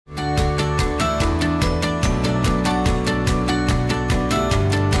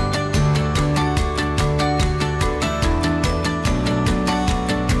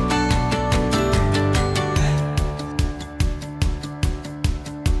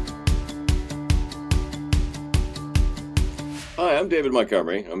Hi, I'm David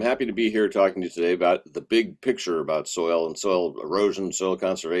Montgomery. I'm happy to be here talking to you today about the big picture about soil and soil erosion, soil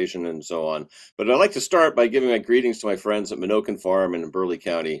conservation, and so on. But I'd like to start by giving my greetings to my friends at Minokan Farm in Burley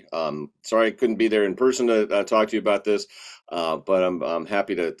County. Sorry I couldn't be there in person to talk to you about this, but I'm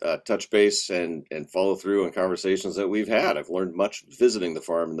happy to touch base and follow through on conversations that we've had. I've learned much visiting the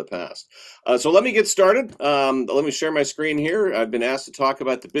farm in the past. So let me get started. Let me share my screen here. I've been asked to talk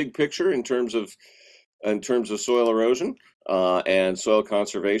about the big picture in terms of soil erosion and soil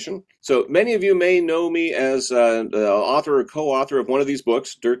conservation. So many of you may know me as the author or co-author of one of these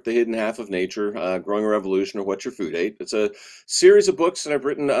books, Dirt, the Hidden Half of Nature, Growing a Revolution, or What Your Food Ate. It's a series of books that I've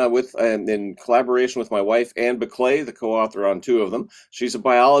written in collaboration with my wife, Anne Baclay, the co-author on two of them. She's a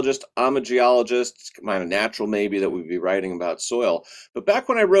biologist, I'm a geologist. It's kind of natural maybe that we'd be writing about soil. But back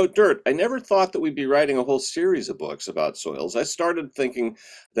when I wrote Dirt, I never thought that we'd be writing a whole series of books about soils. I started thinking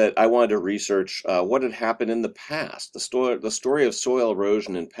that I wanted to research what had happened in the past, the story of soil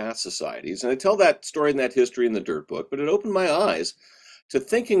erosion in past societies. And I tell that story and that history in the Dirt book, but it opened my eyes to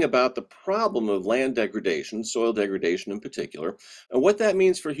thinking about the problem of land degradation, soil degradation in particular, and what that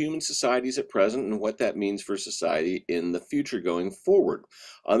means for human societies at present and what that means for society in the future going forward.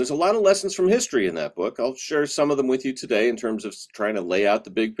 There's a lot of lessons from history in that book. I'll share some of them with you today in terms of trying to lay out the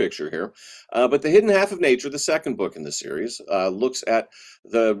big picture here. But The Hidden Half of Nature, the second book in the series, looks at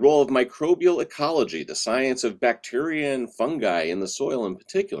the role of microbial ecology, the science of bacteria and fungi in the soil in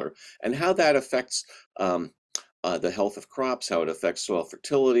particular, and how that affects the health of crops, how it affects soil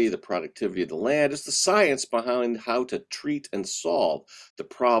fertility, the productivity of the land. It's the science behind how to treat and solve the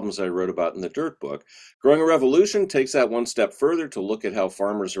problems I wrote about in the Dirt book. Growing a Revolution takes that one step further to look at how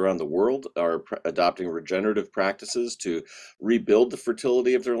farmers around the world are adopting regenerative practices to rebuild the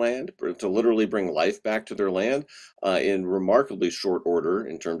fertility of their land, to literally bring life back to their land in remarkably short order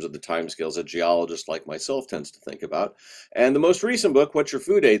in terms of the timescales a geologist like myself tends to think about. And the most recent book, What Your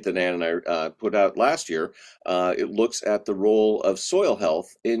Food Ate, that Ann and I put out last year, it looks at the role of soil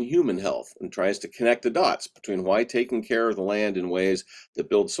health in human health and tries to connect the dots between why taking care of the land in ways that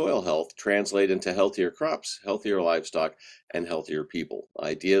build soil health translate into healthier crops, healthier livestock, and healthier people.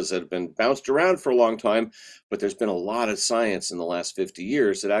 Ideas that have been bounced around for a long time, but there's been a lot of science in the last 50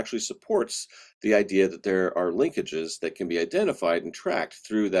 years that actually supports the idea that there are linkages that can be identified and tracked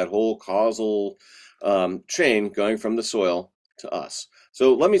through that whole causal chain going from the soil to us.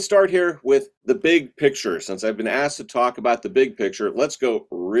 So let me start here with the big picture. Since I've been asked to talk about the big picture, let's go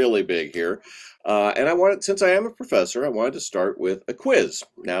really big here. Since I am a professor, I wanted to start with a quiz.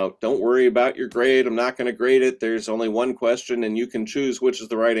 Now, don't worry about your grade. I'm not going to grade it. There's only one question, and you can choose which is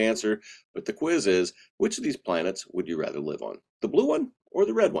the right answer. But the quiz is, which of these planets would you rather live on? The blue one or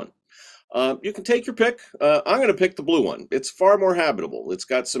the red one? You can take your pick. I'm going to pick the blue one. It's far more habitable. It's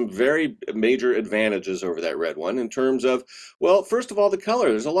got some very major advantages over that red one in terms of, well, first of all, the color.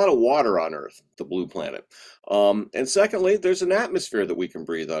 There's a lot of water on Earth, the blue planet. And secondly, there's an atmosphere that we can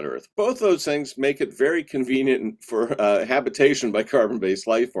breathe on Earth. Both those things make it very convenient for habitation by carbon-based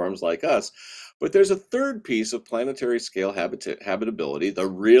life forms like us. But there's a third piece of planetary scale habitability, the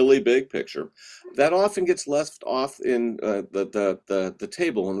really big picture, that often gets left off in the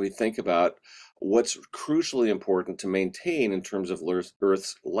table when we think about what's crucially important to maintain in terms of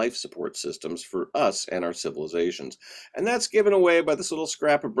Earth's life support systems for us and our civilizations. And that's given away by this little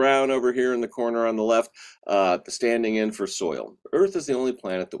scrap of brown over here in the corner on the left, standing in for soil. Earth is the only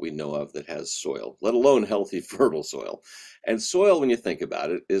planet that we know of that has soil, let alone healthy, fertile soil. And soil, when you think about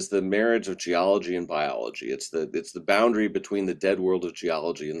it, is the marriage of geology and biology. It's the boundary between the dead world of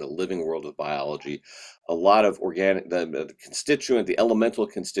geology and the living world of biology. A lot of the elemental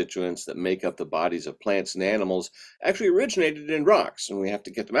constituents that make up the bodies of plants and animals actually originated in rocks, and we have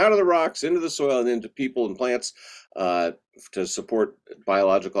to get them out of the rocks, into the soil, and into people and plants to support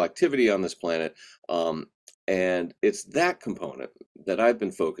biological activity on this planet. And it's that component that I've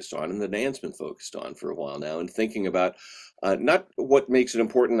been focused on and that Ann's been focused on for a while now, and thinking about not what makes it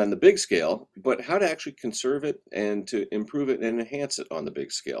important on the big scale, but how to actually conserve it and to improve it and enhance it on the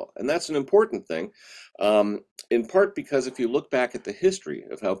big scale. And that's an important thing, in part because if you look back at the history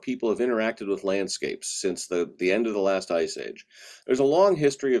of how people have interacted with landscapes since the end of the last ice age, there's a long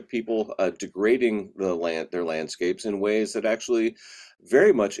history of people degrading their landscapes in ways that actually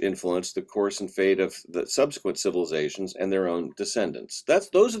very much influenced the course and fate of the subsequent civilizations and their own descendants.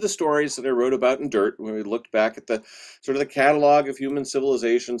 Those are the stories that I wrote about in Dirt when we looked back at the sort of the catalog of human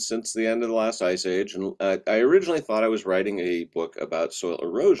civilization since the end of the last ice age. And I originally thought I was writing a book about soil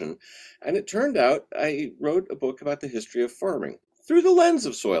erosion, and it turned out I wrote a book about the history of farming through the lens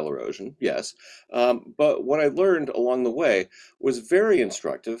of soil erosion, yes. But what I learned along the way was very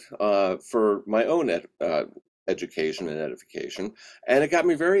instructive for my own education and edification. And it got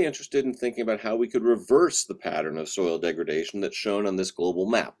me very interested in thinking about how we could reverse the pattern of soil degradation that's shown on this global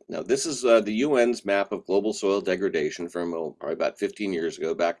map. Now, this is the UN's map of global soil degradation from probably about 15 years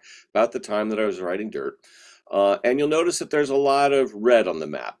ago, back about the time that I was writing Dirt. And you'll notice that there's a lot of red on the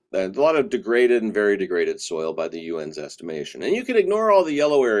map, and a lot of degraded and very degraded soil by the UN's estimation. And you can ignore all the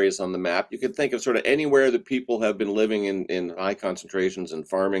yellow areas on the map. You can think of sort of anywhere that people have been living in high concentrations and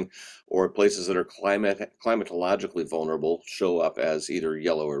farming, or places that are climatologically vulnerable show up as either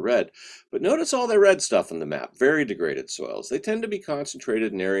yellow or red. But notice all the red stuff on the map, very degraded soils. They tend to be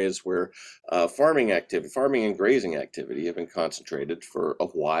concentrated in areas where farming and grazing activity have been concentrated for a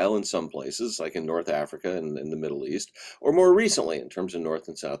while in some places, like in North Africa and in the Middle East, or more recently in terms of North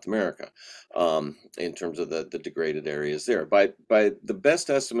and South America, in terms of the degraded areas there. By the best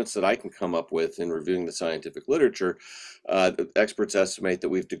estimates that I can come up with in reviewing the scientific literature, the experts estimate that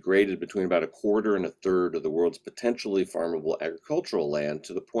we've degraded between about a quarter and a third of the world's potentially farmable agricultural land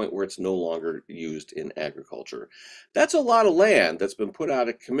to the point where it's no longer used in agriculture. That's a lot of land that's been put out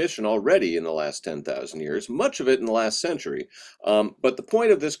of commission already in the last 10,000 years, much of it in the last century. But the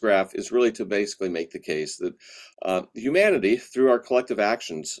point of this graph is really to basically make the case that humanity, through our collective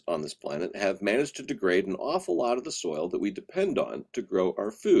actions on this planet, have managed to degrade an awful lot of the soil that we depend on to grow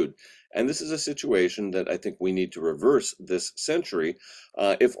our food. And this is a situation that I think we need to reverse this century,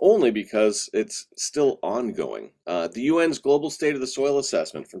 if only because it's still ongoing. The UN's Global State of the Soil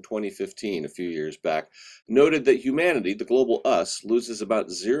Assessment from 2015, a few years back, noted that humanity, the global us, loses about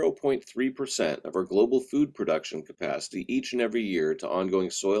 0.3% of our global food production capacity each and every year to ongoing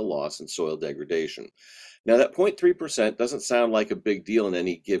soil loss and soil degradation. Now, that 0.3% doesn't sound like a big deal in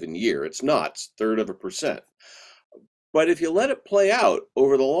any given year. It's not. It's a third of a percent. But if you let it play out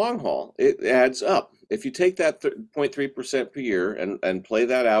over the long haul, it adds up. If you take that 0.3% per year and play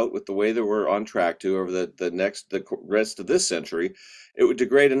that out with the way that we're on track to over the rest of this century, it would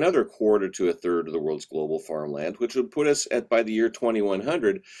degrade another quarter to a third of the world's global farmland, which would put us by the year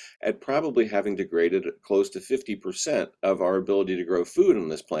 2100 at probably having degraded close to 50% of our ability to grow food on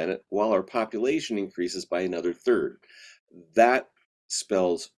this planet, while our population increases by another third. That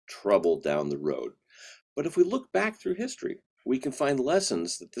spells trouble down the road. But if we look back through history, we can find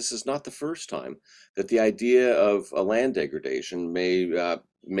lessons that this is not the first time that the idea of a land degradation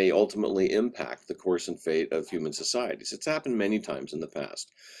may ultimately impact the course and fate of human societies. It's happened many times in the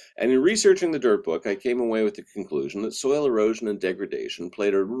past. And in researching the Dirt Book, I came away with the conclusion that soil erosion and degradation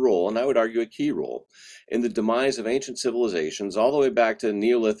played a role, and I would argue a key role, in the demise of ancient civilizations all the way back to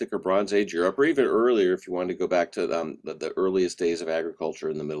Neolithic or Bronze Age Europe, or even earlier if you wanted to go back to the earliest days of agriculture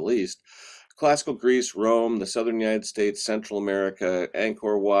in the Middle East. Classical Greece, Rome, the southern United States, Central America,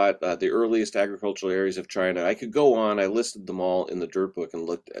 Angkor Wat, the earliest agricultural areas of China. I could go on. I listed them all in the Dirt Book and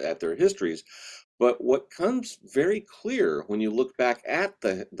looked at their histories. But what comes very clear when you look back at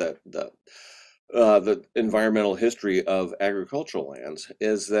the environmental history of agricultural lands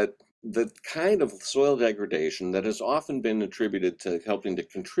is that the kind of soil degradation that has often been attributed to helping to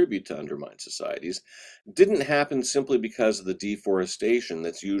contribute to undermined societies didn't happen simply because of the deforestation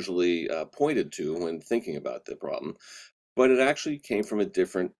that's usually pointed to when thinking about the problem, but it actually came from a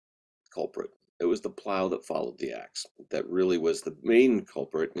different culprit. It was the plow that followed the axe that really was the main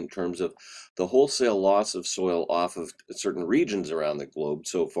culprit in terms of the wholesale loss of soil off of certain regions around the globe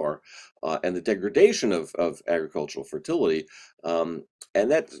so far, and the degradation of agricultural fertility. And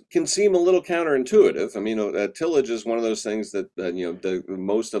that can seem a little counterintuitive. I mean, tillage is one of those things that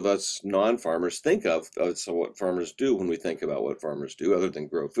most of us non-farmers think of. So what farmers do when we think about what farmers do, other than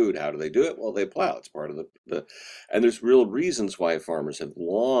grow food, how do they do it? Well, they plow. It's part of and there's real reasons why farmers have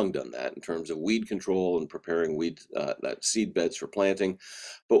long done that in terms of weed control and preparing seed beds for planting.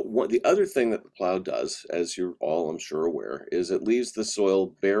 But the other thing that the plow does, as you're all, I'm sure, aware, is it leaves the soil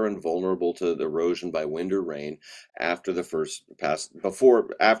bare and vulnerable to the erosion by wind or rain after the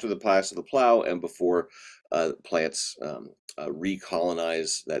after the pass of the plow and before plants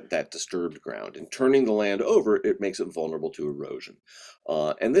recolonize that disturbed ground. And turning the land over, it makes it vulnerable to erosion.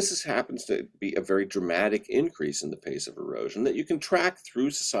 And this happens to be a very dramatic increase in the pace of erosion that you can track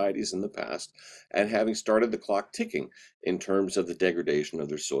through societies in the past, and having started the clock ticking in terms of the degradation of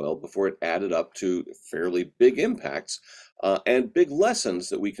their soil before it added up to fairly big impacts and big lessons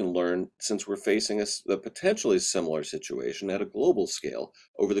that we can learn, since we're facing a potentially similar situation at a global scale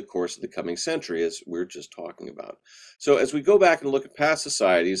over the course of the coming century, as we're just talking about. So as we go back and look at past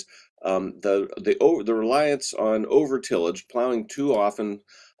societies, the reliance on over-tillage, plowing too often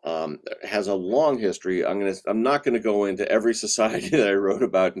has a long history. I'm not gonna go into every society that I wrote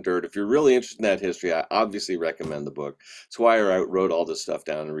about in Dirt. If you're really interested in that history, I obviously recommend the book. That's why I wrote all this stuff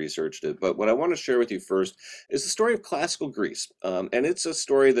down and researched it. But what I want to share with you first is the story of classical Greece, and it's a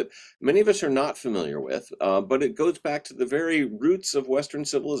story that many of us are not familiar with, but it goes back to the very roots of Western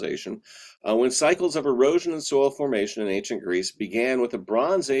civilization, when cycles of erosion and soil formation in ancient Greece began with a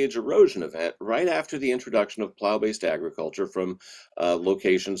Bronze Age erosion event right after the introduction of plow-based agriculture from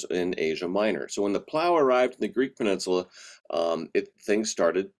locations in Asia Minor. So when the plow arrived in the Greek peninsula, things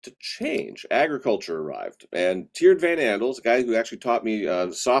started to change. Agriculture arrived, and Tiered Van Andels, a guy who actually taught me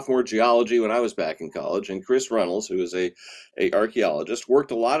sophomore geology when I was back in college, and Chris Reynolds, who is a archaeologist,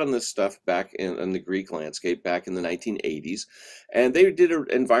 worked a lot on this stuff back in the Greek landscape back in the 1980s, and they did an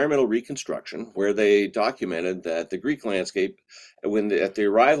environmental reconstruction where they documented that the Greek landscape, at the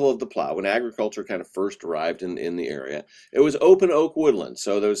arrival of the plow, when agriculture kind of first arrived in the area, it was open oak woodland.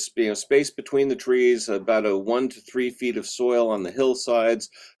 So there was space between the trees, about a 1 to 3 feet of soil on the hillsides,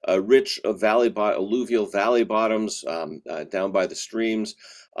 rich alluvial valley bottoms down by the streams.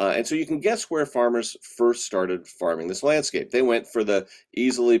 And so you can guess where farmers first started farming this landscape. They went for the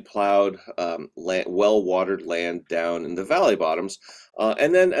easily plowed, well-watered land down in the valley bottoms.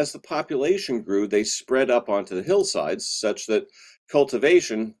 And then as the population grew, they spread up onto the hillsides such that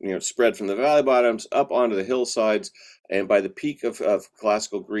cultivation, spread from the valley bottoms up onto the hillsides. And by the peak of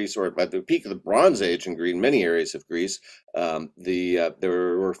classical Greece, or by the peak of the Bronze Age in Greece, many areas of Greece, there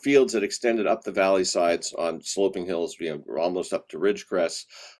were fields that extended up the valley sides on sloping hills, almost up to ridge crests.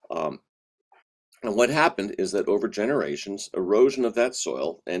 Um, and what happened is that over generations, erosion of that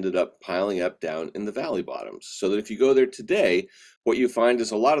soil ended up piling up down in the valley bottoms. So that if you go there today, what you find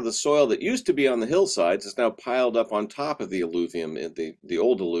is a lot of the soil that used to be on the hillsides is now piled up on top of the alluvium, the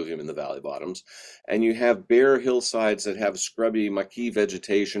old alluvium in the valley bottoms. And you have bare hillsides that have scrubby, mucky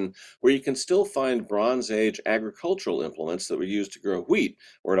vegetation where you can still find Bronze Age agricultural implements that were used to grow wheat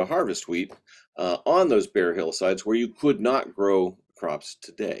or to harvest wheat on those bare hillsides where you could not grow crops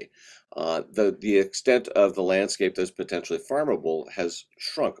today. The extent of the landscape that's potentially farmable has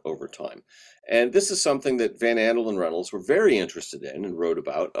shrunk over time. And this is something that Van Andel and Reynolds were very interested in and wrote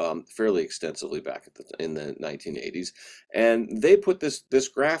about fairly extensively back in the 1980s. And they put this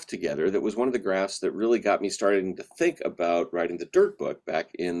graph together that was one of the graphs that really got me starting to think about writing the Dirt book back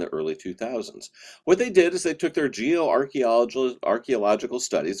in the early 2000s. What they did is they took their archaeological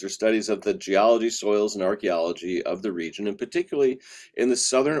studies, their studies of the geology, soils, and archaeology of the region, and particularly in the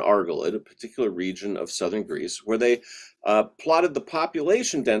southern Argolid, a particular region of southern Greece, where they plotted the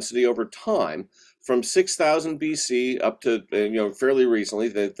population density over time from 6,000 BC up to fairly recently,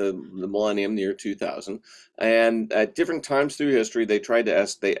 the millennium, the year 2000, and at different times through history, they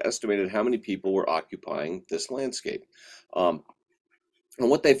estimated how many people were occupying this landscape. And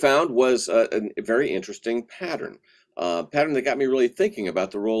what they found was a very interesting pattern. Pattern that got me really thinking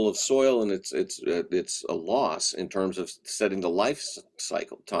about the role of soil and its a loss in terms of setting the life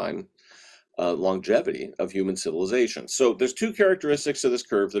cycle time longevity of human civilization. So there's two characteristics of this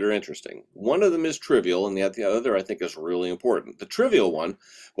curve that are interesting. One of them is trivial, and the other I think is really important. The trivial one,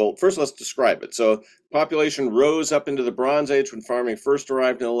 well, first let's describe it. So population rose up into the Bronze Age when farming first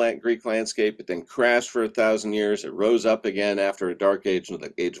arrived in the Greek landscape. It then crashed for 1,000 years. It rose up again after a dark age, in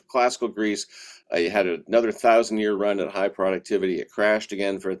the age of classical Greece. You had another 1,000-year run at high productivity. It crashed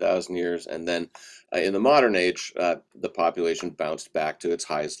again for 1,000 years, and then in the modern age, the population bounced back to its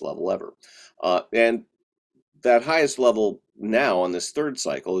highest level ever. And that highest level now on this third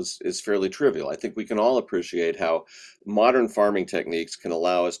cycle is fairly trivial. I think we can all appreciate how modern farming techniques can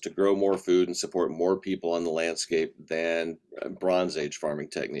allow us to grow more food and support more people on the landscape than Bronze Age farming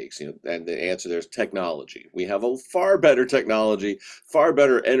techniques. And the answer there is technology. We have a far better technology, far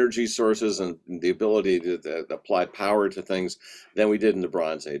better energy sources, and the ability to apply power to things than we did in the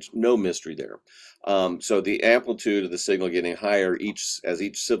Bronze Age. No mystery there. So the amplitude of the signal getting higher as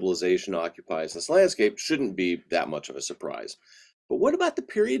each civilization occupies this landscape shouldn't be that much of a surprise. But what about the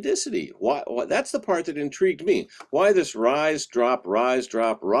periodicity? That's the part that intrigued me. Why this rise, drop, rise,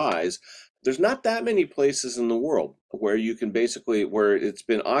 drop, rise? There's not that many places in the world where where it's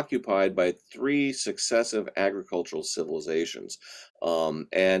been occupied by three successive agricultural civilizations.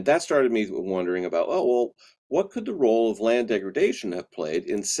 And that started me wondering about, what could the role of land degradation have played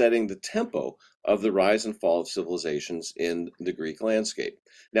in setting the tempo of the rise and fall of civilizations in the Greek landscape.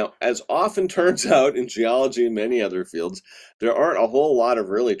 Now, as often turns out in geology and many other fields, there aren't a whole lot of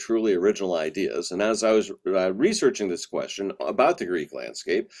really truly original ideas. And as I was researching this question about the Greek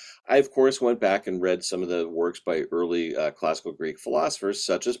landscape, I, of course, went back and read some of the works by early classical Greek philosophers,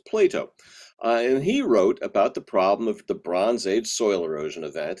 such as Plato. And he wrote about the problem of the Bronze Age soil erosion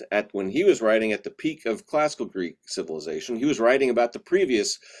event when he was writing at the peak of classical Greek civilization. He was writing about the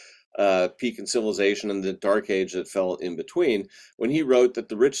previous peak in civilization and the dark age that fell in between, when he wrote that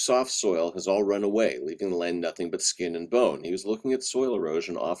the rich soft soil has all run away, leaving the land nothing but skin and bone. He was looking at soil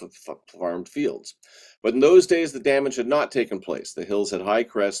erosion off of farmed fields. But in those days, the damage had not taken place. The hills had high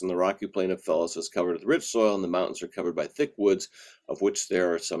crests, and the rocky plain of Phellus was covered with rich soil, and the mountains are covered by thick woods, of which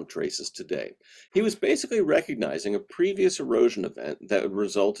there are some traces today. He was basically recognizing a previous erosion event that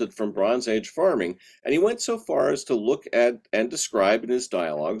resulted from Bronze Age farming, and he went so far as to look at and describe in his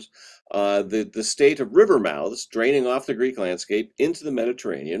dialogues the state of river mouths draining off the Greek landscape into the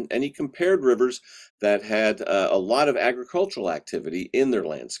Mediterranean, and he compared rivers that had a lot of agricultural activity in their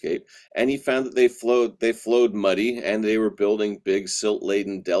landscape, and he found that they flowed muddy, and they were building big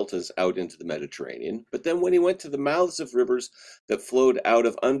silt-laden deltas out into the Mediterranean. But then when he went to the mouths of rivers that flowed out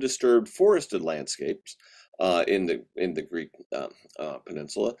of undisturbed forested landscapes, in the Greek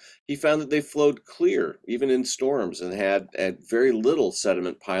peninsula, he found that they flowed clear, even in storms, and had very little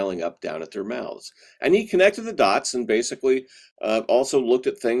sediment piling up down at their mouths. And he connected the dots and basically also looked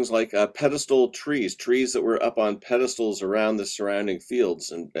at things like pedestal trees that were up on pedestals around the surrounding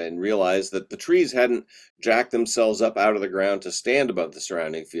fields, and realized that the trees hadn't jacked themselves up out of the ground to stand above the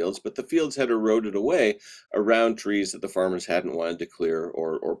surrounding fields, but the fields had eroded away around trees that the farmers hadn't wanted to clear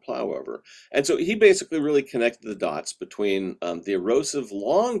or plow over. And so he basically really connected the dots between the erosive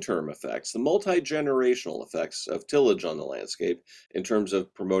long-term effects, the multi-generational effects of tillage on the landscape in terms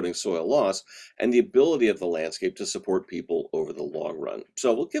of promoting soil loss, and the ability of the landscape to support people over the long run.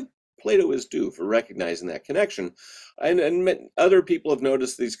 So we'll give Plato his due for recognizing that connection. And other people have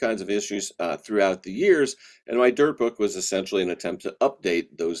noticed these kinds of issues throughout the years, and my dirt book was essentially an attempt to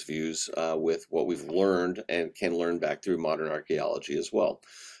update those views with what we've learned and can learn back through modern archaeology as well.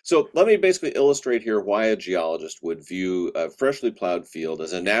 So let me basically illustrate here why a geologist would view a freshly plowed field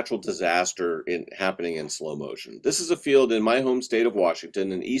as a natural disaster happening in slow motion. This is a field in my home state of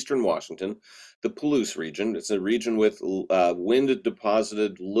Washington, in eastern Washington, the Palouse region. It's a region with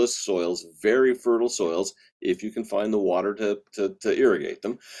wind-deposited loess soils, very fertile soils, if you can find the water to irrigate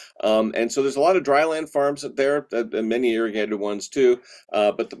them. And so there's a lot of dryland farms there, many irrigated ones too.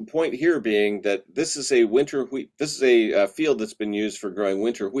 But the point here being that this is a winter wheat. This is a field that's been used for growing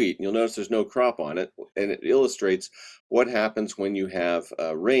winter wheat. And you'll notice there's no crop on it, and it illustrates what happens when you have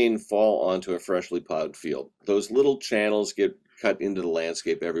rain fall onto a freshly plowed field. Those little channels get cut into the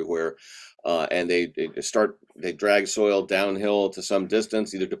landscape everywhere. And they drag soil downhill to some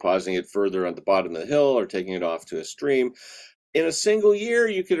distance, either depositing it further on the bottom of the hill or taking it off to a stream. In a single year,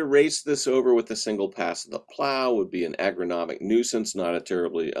 you could erase this over with a single pass of the plow. It would be an agronomic nuisance, not a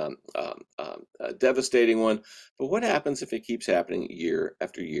terribly devastating one. But what happens if it keeps happening year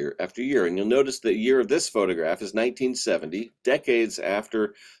after year after year? And you'll notice the year of this photograph is 1970, decades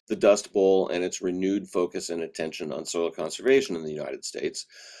after the Dust Bowl and its renewed focus and attention on soil conservation in the United States.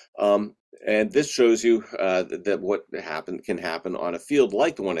 And this shows you that what can happen on a field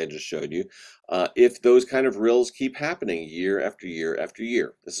like the one I just showed you if those kind of rills keep happening year after year after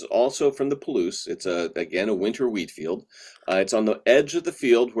year. This is also from the Palouse. It's again a winter wheat field. It's on the edge of the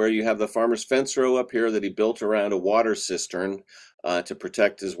field where you have the farmer's fence row up here that he built around a water cistern to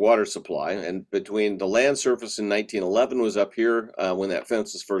protect his water supply. And between the land surface in 1911 was up here when that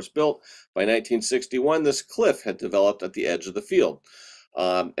fence was first built. By 1961, this cliff had developed at the edge of the field.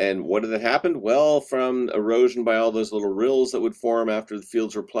 And what had happened? Well, from erosion by all those little rills that would form after the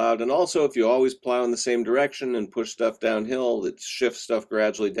fields were plowed, and also if you always plow in the same direction and push stuff downhill, it shifts stuff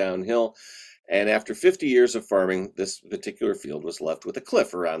gradually downhill. And after 50 years of farming, this particular field was left with a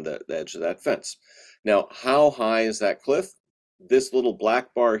cliff around the edge of that fence. Now, how high is that cliff? This little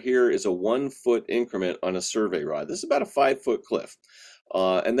black bar here is a 1 foot increment on a survey rod. This is about a 5-foot cliff.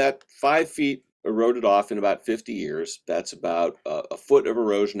 And that 5 feet eroded off in about 50 years. That's about a foot of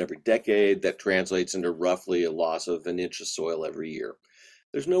erosion every decade. That translates into roughly a loss of an inch of soil every year.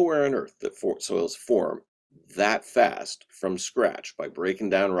 There's nowhere on Earth that soils form that fast from scratch by breaking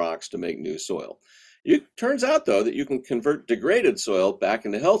down rocks to make new soil. It turns out, though, that you can convert degraded soil back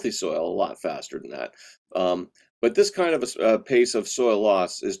into healthy soil a lot faster than that. But this kind of a pace of soil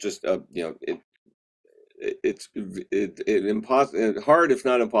loss is just, hard, if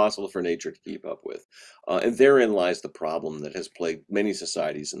not impossible, for nature to keep up with. And therein lies the problem that has plagued many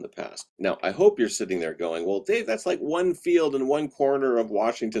societies in the past. Now, I hope you're sitting there going, well, Dave, that's like one field in one corner of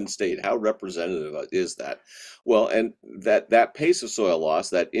Washington State. How representative is that? Well, and that pace of soil loss,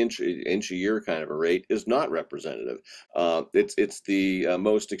 that inch a year kind of a rate, is not representative. It's the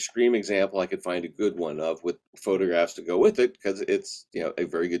most extreme example I could find a good one of, with photographs to go with it, because it's, a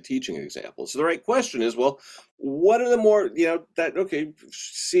very good teaching example. So the right question is, well, what are the more, that, okay,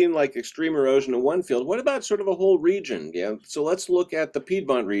 seem like extreme erosion in one field, what about sort of a whole region? So let's look at the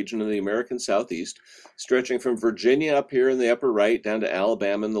Piedmont region in the American Southeast, stretching from Virginia up here in the upper right down to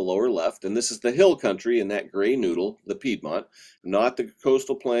Alabama in the lower left. And this is the hill country in that gray noodle, the Piedmont, not the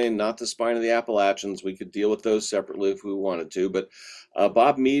coastal plain, not the spine of the Appalachians. We could deal with those separately if we wanted to, but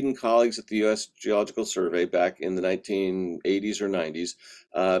Bob Mead and colleagues at the U.S. Geological Survey back in the 1980s or 90s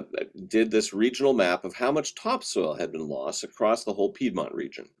did this regional map of how much topsoil had been lost across the whole Piedmont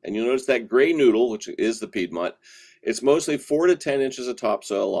region. And you'll notice that gray noodle, which is the Piedmont, it's mostly 4 to 10 inches of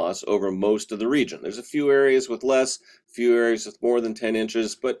topsoil loss over most of the region. There's a few areas with less, a few areas with more than 10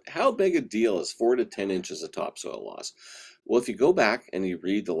 inches, but how big a deal is 4 to 10 inches of topsoil loss? Well, if you go back and you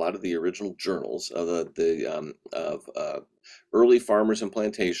read a lot of the original journals of early farmers and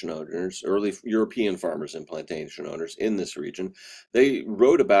plantation owners, early European farmers and plantation owners in this region, they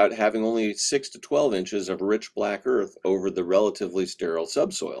wrote about having only 6 to 12 inches of rich black earth over the relatively sterile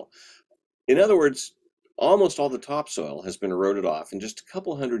subsoil. In other words, almost all the topsoil has been eroded off in just a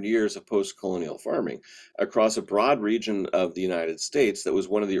couple hundred years of post-colonial farming across a broad region of the United States that was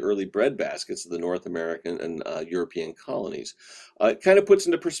one of the early breadbaskets of the North American and European colonies. It kind of puts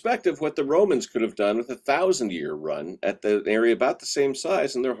into perspective what the Romans could have done with a 1,000-year run at the area about the same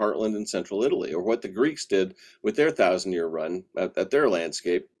size in their heartland in central Italy, or what the Greeks did with their 1,000-year run at their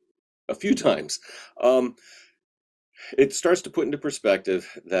landscape a few times. It starts to put into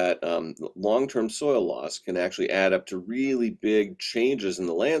perspective that long-term soil loss can actually add up to really big changes in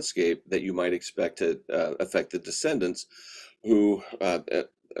the landscape that you might expect to affect the descendants who,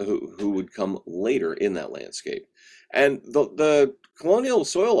 who would come later in that landscape. And the colonial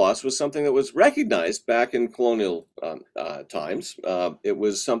soil loss was something that was recognized back in colonial times. It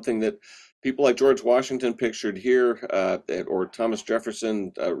was something that people like George Washington, pictured here, or Thomas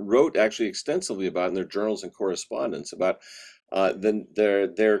Jefferson, wrote actually extensively about in their journals and correspondence about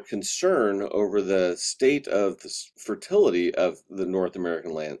their concern over the state of the fertility of the North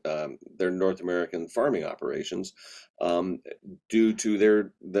American land, their North American farming operations, due to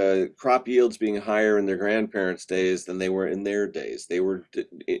the crop yields being higher in their grandparents' days than they were in their days. They were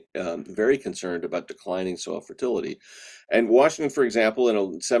very concerned about declining soil fertility. And Washington, for example, in a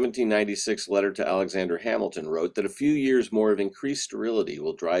 1796 letter to Alexander Hamilton, wrote that a few years more of increased sterility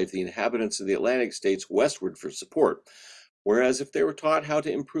will drive the inhabitants of the Atlantic states westward for support. Whereas if they were taught how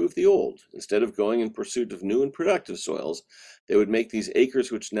to improve the old, instead of going in pursuit of new and productive soils, they would make these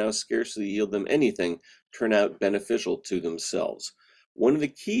acres, which now scarcely yield them anything, turn out beneficial to themselves. One of the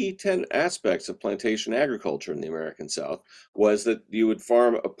key 10 aspects of plantation agriculture in the American South was that you would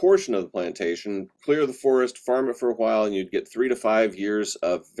farm a portion of the plantation, clear the forest, farm it for a while, and you'd get 3 to 5 years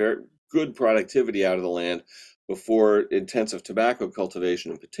of very good productivity out of the land before intensive tobacco cultivation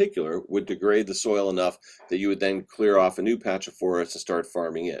in particular would degrade the soil enough that you would then clear off a new patch of forest and start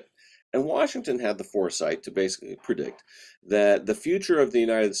farming it. And Washington had the foresight to basically predict that the future of the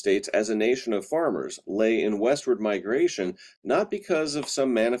United States as a nation of farmers lay in westward migration, not because of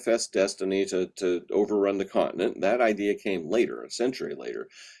some manifest destiny to overrun the continent. That idea came later, a century later.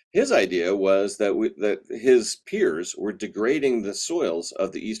 His idea was that his peers were degrading the soils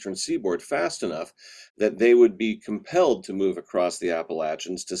of the eastern seaboard fast enough that they would be compelled to move across the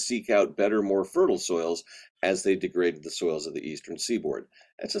Appalachians to seek out better, more fertile soils as they degraded the soils of the eastern seaboard.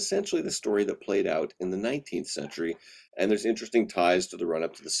 That's essentially the story that played out in the 19th century, and there's interesting ties to the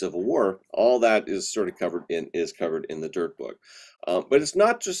run-up to the Civil War. All that is sort of covered in the Dirt Book. But it's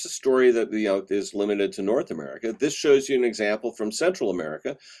not just a story that is limited to North America. This shows you an example from Central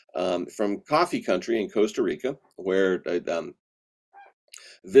America, from coffee country in Costa Rica, where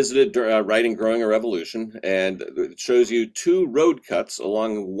visited Writing Growing a Revolution, and it shows you 2 road cuts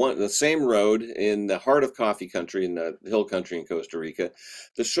along the same road in the heart of coffee country, in the hill country in Costa Rica.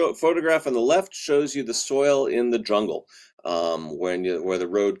 The photograph on the left shows you the soil in the jungle. Where the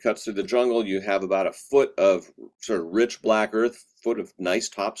road cuts through the jungle, you have about a foot of sort of rich black earth, foot of nice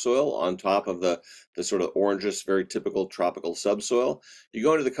topsoil on top of the sort of orangish, very typical tropical subsoil. You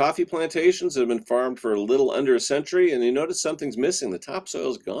go into the coffee plantations that have been farmed for a little under a century, and you notice something's missing. The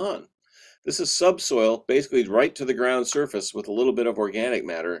topsoil's gone. This is subsoil, basically right to the ground surface with a little bit of organic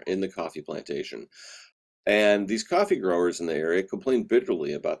matter in the coffee plantation. And these coffee growers in the area complain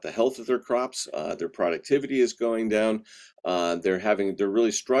bitterly about the health of their crops. Their productivity is going down. They're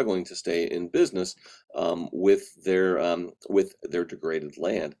really struggling to stay in business with their degraded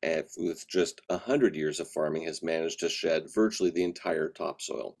land, and with just 100 years of farming has managed to shed virtually the entire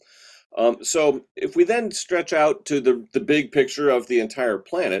topsoil. So if we then stretch out to the big picture of the entire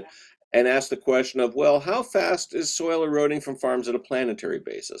planet and ask the question of, well, how fast is soil eroding from farms at a planetary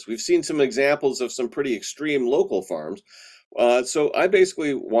basis? We've seen some examples of some pretty extreme local farms. So I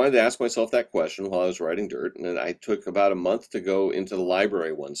basically wanted to ask myself that question while I was writing dirt, and then I took about a month to go into the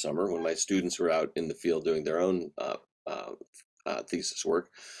library one summer when my students were out in the field doing their own uh, thesis work.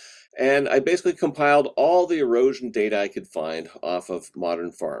 And I basically compiled all the erosion data I could find off of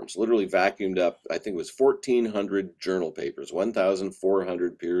modern farms, literally vacuumed up, I think it was 1,400 journal papers,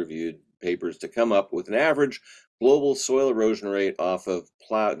 1,400 peer-reviewed papers to come up with an average global soil erosion rate off of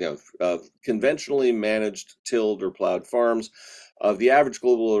of conventionally managed tilled or plowed farms of the average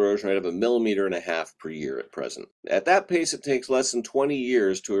global erosion rate of 1.5 millimeters per year at present. At that pace, it takes less than 20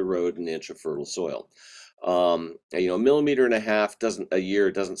 years to erode an inch of fertile soil. 1.5 millimeters doesn't a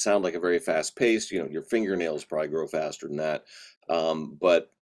year doesn't sound like a very fast pace. Your fingernails probably grow faster than that.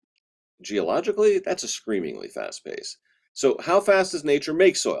 But geologically, that's a screamingly fast pace. So how fast does nature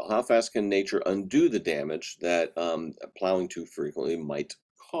make soil? How fast can nature undo the damage that plowing too frequently might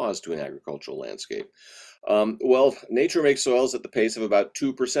cause to an agricultural landscape? Well, nature makes soils at the pace of about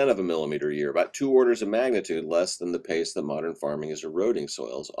 2% of a millimeter a year, about 2 orders of magnitude less than the pace that modern farming is eroding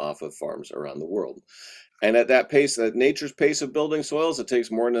soils off of farms around the world. And at that pace, at nature's pace of building soils, it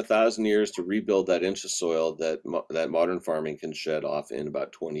takes more than 1,000 years to rebuild that inch of soil that modern farming can shed off in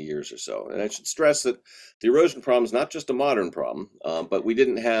about 20 years or so. And I should stress that the erosion problem is not just a modern problem, but we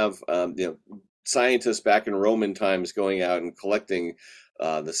didn't have scientists back in Roman times going out and collecting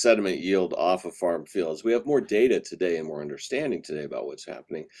the sediment yield off of farm fields. We have more data today and more understanding today about what's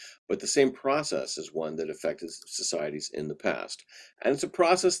happening, but the same process is one that affected societies in the past. And it's a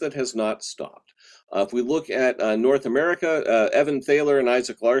process that has not stopped. If we look at North America, Evan Thaler and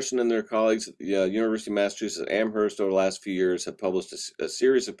Isaac Larson and their colleagues at the University of Massachusetts Amherst over the last few years have published a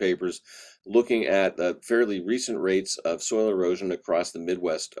series of papers looking at fairly recent rates of soil erosion across the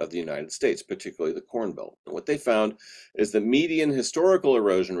Midwest of the United States, particularly the Corn Belt. And what they found is the median historical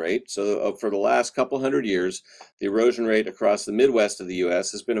erosion rate, so for the last couple hundred years, the erosion rate across the Midwest of the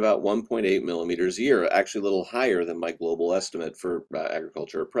U.S. has been about 1.8 millimeters a year, actually a little higher than my global estimate for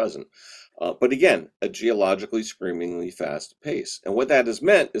agriculture at present. But again, a geologically screamingly fast pace. And what that has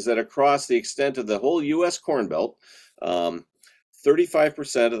meant is that across the extent of the whole U.S. Corn Belt,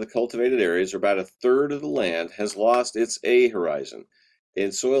 35% of the cultivated areas, or about a third of the land, has lost its A horizon.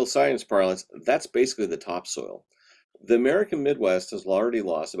 In soil science parlance, that's basically the topsoil. The American Midwest has already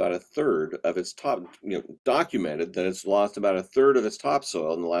lost about a third of its documented that it's lost about a third of its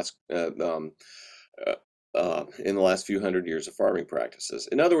topsoil in the last few hundred years of farming practices.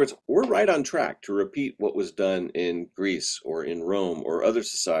 In other words, we're right on track to repeat what was done in Greece or in Rome or other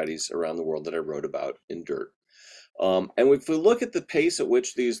societies around the world that I wrote about in Dirt. And if we look at the pace at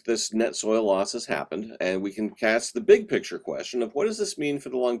which this net soil loss has happened, and we can cast the big picture question of what does this mean for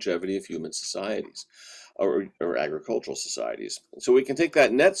the longevity of human societies or agricultural societies. So we can take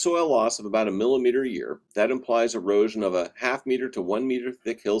that net soil loss of about 1 millimeter a year. That implies erosion of a 0.5 meter to 1 meter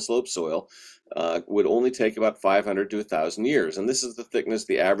thick hill slope soil would only take about 500 to 1,000 years. And this is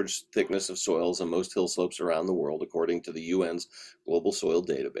the average thickness of soils on most hill slopes around the world, according to the UN's Global Soil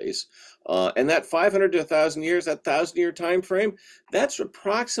Database. And that 500 to 1,000 years, that 1,000-year time frame, that's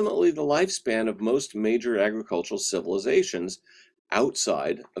approximately the lifespan of most major agricultural civilizations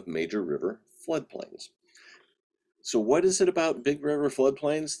outside of major river floodplains. So what is it about big river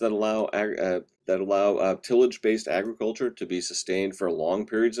floodplains that allow tillage-based agriculture to be sustained for long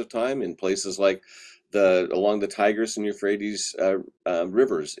periods of time in places like along the Tigris and Euphrates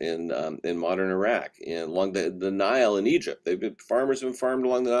rivers in modern Iraq, and along the Nile in Egypt? Farmers have been farmed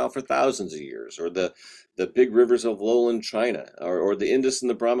along the Nile for thousands of years, or the big rivers of lowland China, or the Indus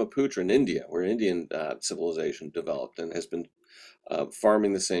and the Brahmaputra in India, where Indian civilization developed and has been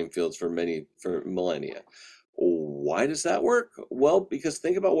farming the same fields for millennia. Why does that work? Well, because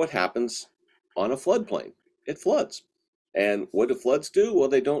think about what happens on a floodplain. It floods. And what do floods do? Well,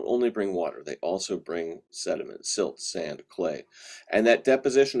 they don't only bring water, they also bring sediment, silt, sand, clay. And that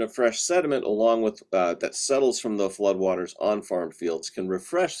deposition of fresh sediment, along with that settles from the floodwaters on farm fields, can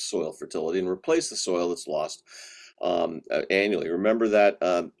refresh soil fertility and replace the soil that's lost annually. Remember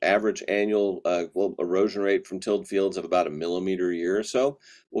that average annual global erosion rate from tilled fields of about 1 millimeter a year or so?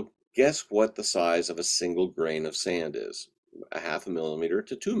 Well, guess what the size of a single grain of sand is? a half a millimeter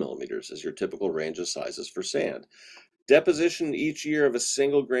to 2 millimeters is your typical range of sizes for sand. Deposition each year of a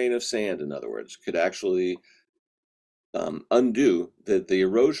single grain of sand, in other words, could actually undo the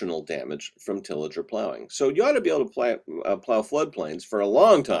erosional damage from tillage or plowing. So you ought to be able to plow floodplains for a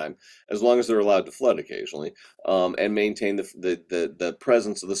long as they're allowed to flood occasionally, and maintain the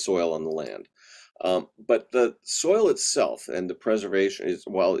presence of the soil on the land. But the soil itself and the preservation is,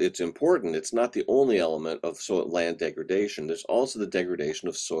 while it's important, it's not the only element of soil land degradation. There's also the degradation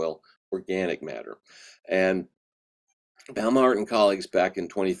of soil organic matter. And Baumhart and colleagues back in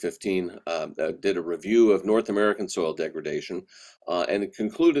 2015 did a review of North American soil degradation, and it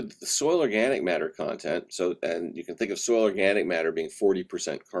concluded that the soil organic matter content, and you can think of soil organic matter being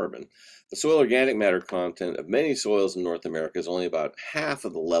 40% carbon. The soil organic matter content of many soils in North America is only about half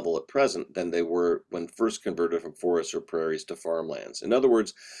of the level at present than they were when first converted from forests or prairies to farmlands. In other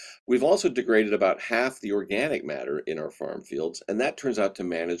words, we've also degraded about half the organic matter in our farm fields, and that turns out to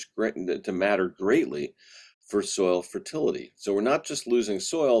matter greatly for soil fertility. So we're not just losing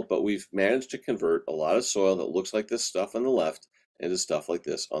soil, but we've managed to convert a lot of soil that looks like this stuff on the left into stuff like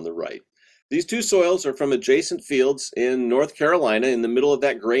this on the right. These two soils are from adjacent fields in North Carolina, in the middle of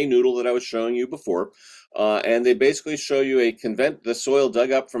that gray noodle that I was showing you before. And they basically show you the soil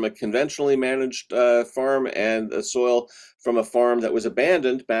dug up from a conventionally managed farm, and a soil from a farm that was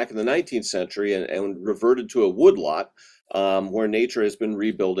abandoned back in the 19th century and reverted to a woodlot, where nature has been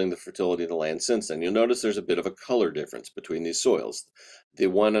rebuilding the fertility of the land since then. You'll notice there's a bit of a color difference between these soils. The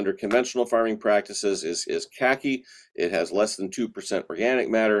one under conventional farming practices is khaki. It has less than 2% organic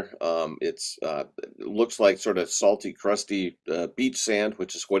matter. It looks like sort of salty, crusty beach sand,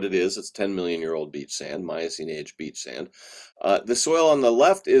 which is what it is. It's 10 million year old beach sand, Miocene age beach sand. The soil on the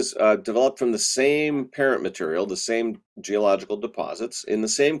left is developed from the same parent material, the same geological deposits, in the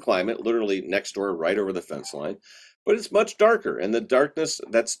same climate, literally next door, right over the fence line. But it's much darker, and the darkness,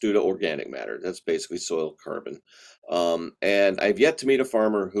 that's due to organic matter. That's basically soil carbon. And I've yet to meet a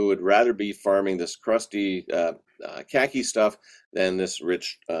farmer who would rather be farming this crusty khaki stuff than this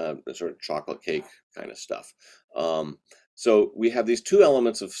rich sort of chocolate cake kind of stuff. So we have these two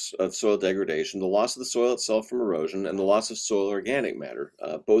elements of soil degradation: the loss of the soil itself from erosion and the loss of soil organic matter,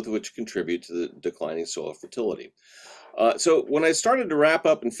 both of which contribute to the declining soil fertility. So when I started to wrap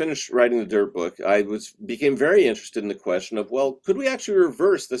up and finish writing the Dirt Book, I became very interested in the question of, well, could we actually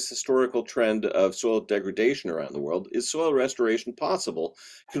reverse this historical trend of soil degradation around the world? Is soil restoration possible?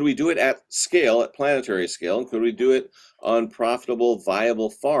 Could we do it at scale, at planetary scale? And could we do it on profitable,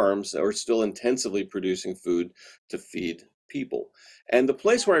 viable farms that are still intensively producing food to feed people? And the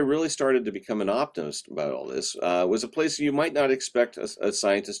place where I really started to become an optimist about all this was a place you might not expect a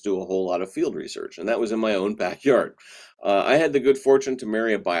scientist do a whole lot of field research, and that was in my own backyard. I had the good fortune to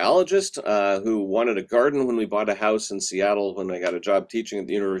marry a biologist who wanted a garden when we bought a house in Seattle when I got a job teaching at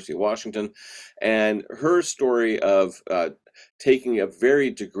the University of Washington. And her story of taking a very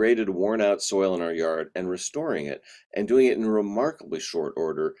degraded, worn-out soil in our yard and restoring it, and doing it in remarkably short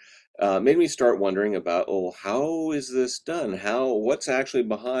order, made me start wondering about, oh, how is this done? What's actually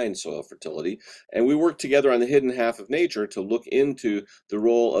behind soil fertility? And we worked together on the hidden half of nature to look into the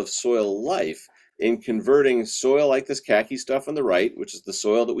role of soil life in converting soil like this khaki stuff on the right, which is the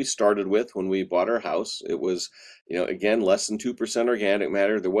soil that we started with when we bought our house. It was, again, less than 2% organic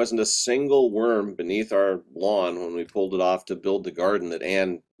matter. There wasn't a single worm beneath our lawn when we pulled it off to build the garden that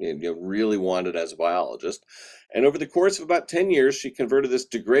Anne really wanted as a biologist. And over the course of about 10 years, she converted this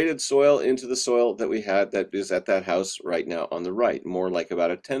degraded soil into the soil that we had that is at that house right now on the right, more like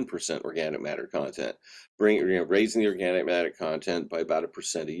about a 10% organic matter content, raising the organic matter content by about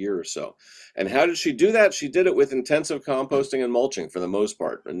 1% a year or so. And how did she do that? She did it with intensive composting and mulching for the most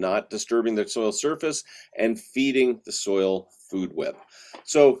part, and not disturbing the soil surface, and feeding the soil food web.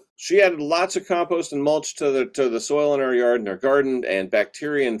 So she added lots of compost and mulch to the soil in our yard and our garden, and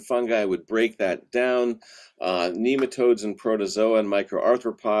bacteria and fungi would break that down. Nematodes and protozoa and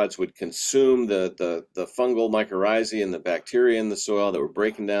microarthropods would consume the fungal mycorrhizae and the bacteria in the soil that were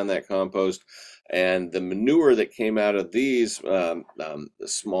breaking down that compost. And the manure that came out of these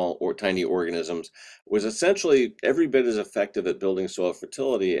small or tiny organisms was essentially every bit as effective at building soil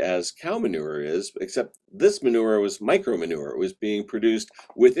fertility as cow manure is, except this manure was micro manure. It was being produced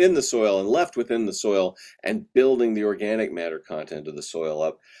within the soil and left within the soil and building the organic matter content of the soil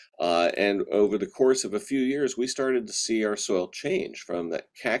up. And over the course of a few years, we started to see our soil change from that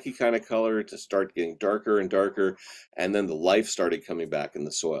khaki kind of color to start getting darker and darker. And then the life started coming back in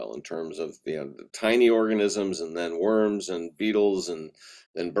the soil in terms of the tiny organisms, and then worms and beetles and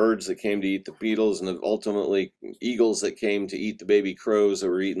then birds that came to eat the beetles, and then ultimately eagles that came to eat the baby crows that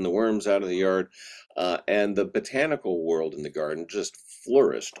were eating the worms out of the yard. And the botanical world in the garden just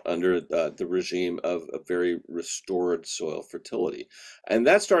flourished under the regime of a very restored soil fertility. And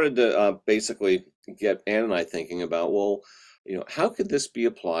that started to basically get Ann and I thinking about, well, how could this be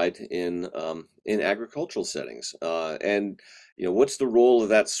applied in agricultural settings? And what's the role of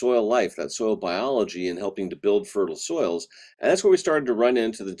that soil life, that soil biology, in helping to build fertile soils? And that's where we started to run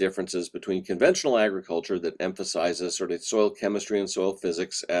into the differences between conventional agriculture that emphasizes sort of soil chemistry and soil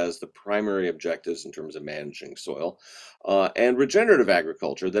physics as the primary objectives in terms of managing soil, and regenerative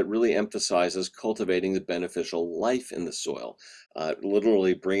agriculture that really emphasizes cultivating the beneficial life in the soil,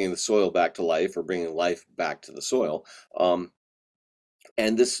 literally bringing the soil back to life or bringing life back to the soil.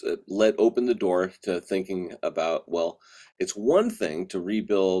 And this opened the door to thinking about, well, it's one thing to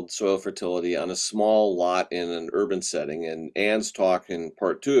rebuild soil fertility on a small lot in an urban setting, and Ann's talk in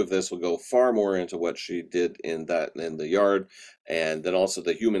part two of this will go far more into what she did in the yard, and then also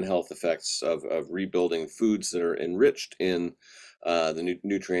the human health effects of rebuilding foods that are enriched in the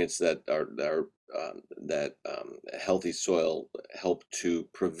nutrients that healthy soil help to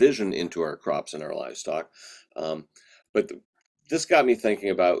provision into our crops and our livestock. But this got me thinking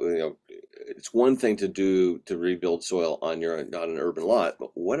about, it's one thing to rebuild soil on an urban lot,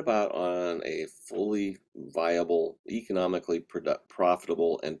 but what about on a fully viable, economically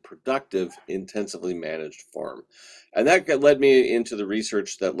profitable and productive, intensively managed farm? And that led me into the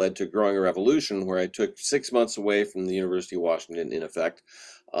research that led to Growing a Revolution, where I took 6 months away from the University of Washington, in effect,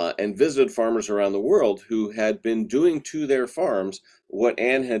 and visited farmers around the world who had been doing to their farms what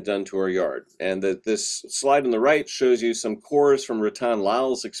Ann had done to our yard. And this slide on the right shows you some cores from Ratan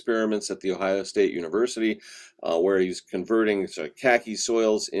Lal's experiments at The Ohio State University, where he's converting khaki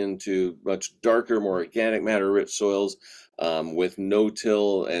soils into much darker, more organic matter-rich soils with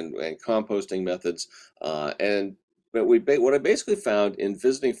no-till and composting methods. But what I basically found in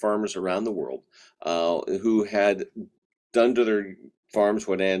visiting farmers around the world who had done to their farms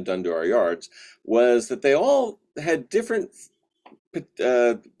what Ann done to our yards was that they all had different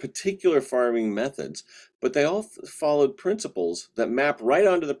particular farming methods, but they all followed principles that map right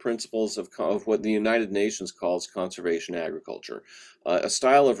onto the principles of what the United Nations calls conservation agriculture, a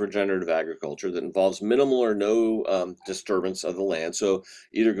style of regenerative agriculture that involves minimal or no disturbance of the land. So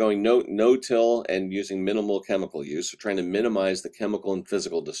either going no-till and using minimal chemical use, so trying to minimize the chemical and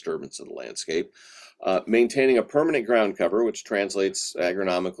physical disturbance of the landscape. Maintaining a permanent ground cover, which translates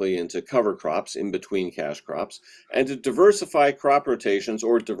agronomically into cover crops in between cash crops, and to diversify crop rotations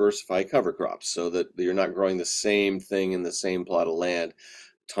or diversify cover crops so that you're not growing the same thing in the same plot of land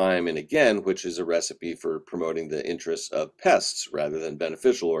time and again, which is a recipe for promoting the interests of pests rather than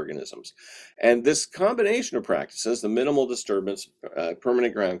beneficial organisms. And this combination of practices, the minimal disturbance,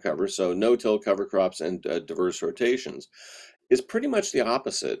 permanent ground cover, so no-till cover crops and diverse rotations, is pretty much the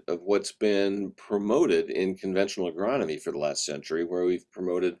opposite of what's been promoted in conventional agronomy for the last century, where we've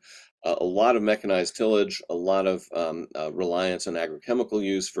promoted a lot of mechanized tillage, a lot of reliance on agrochemical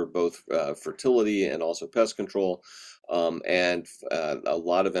use for both fertility and also pest control, and a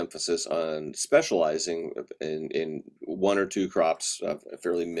lot of emphasis on specializing in one or two crops,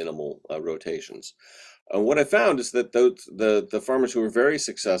 fairly minimal rotations. What I found is that the farmers who were very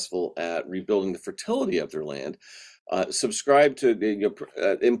successful at rebuilding the fertility of their land subscribed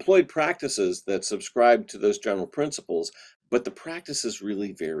to employed practices that subscribed to those general principles, but the practices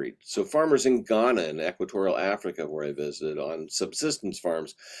really varied. So farmers in Ghana and Equatorial Africa, where I visited on subsistence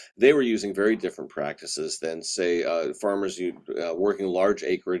farms, they were using very different practices than, say, farmers working large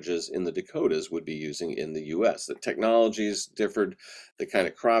acreages in the Dakotas would be using in the U.S. The technologies differed, the kind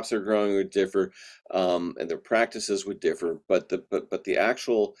of crops they're growing would differ, and their practices would differ, but the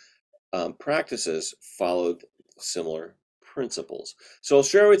actual practices followed similar principles. So I'll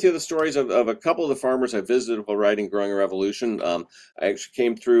share with you the stories of a couple of the farmers I visited while writing Growing a Revolution. I actually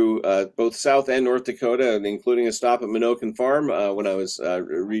came through both South and North Dakota, including a stop at Montgomery Farm when I was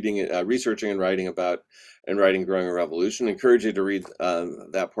researching and writing Growing a Revolution. I encourage you to read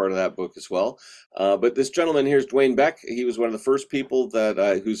that part of that book as well. But this gentleman here is Dwayne Beck. He was one of the first people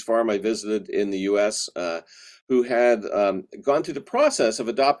whose farm I visited in the U.S., who had gone through the process of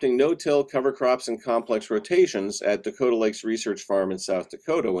adopting no-till cover crops and complex rotations at Dakota Lakes Research Farm in South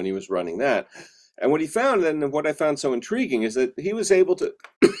Dakota when he was running that. And what he found, and what I found so intriguing, is that he was able to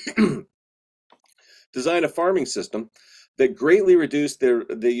design a farming system that greatly reduced the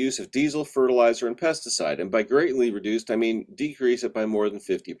use of diesel, fertilizer, and pesticide. And by greatly reduced, I mean decrease it by more than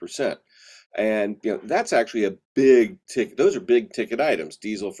 50%. And that's actually a big ticket. Those are big ticket items: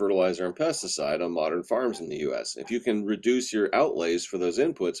 diesel, fertilizer, and pesticide on modern farms in the U.S. If you can reduce your outlays for those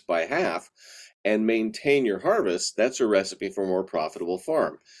inputs by half and maintain your harvest, that's a recipe for a more profitable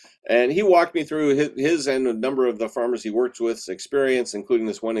farm. And he walked me through his and a number of the farmers he works with's experience, including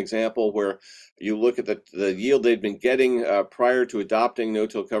this one example where you look at the yield they'd been getting prior to adopting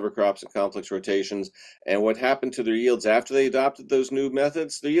no-till cover crops and complex rotations, and what happened to their yields after they adopted those new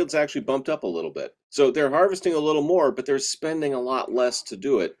methods. Their yields actually bumped up a little bit. So they're harvesting a little more, but they're spending a lot less to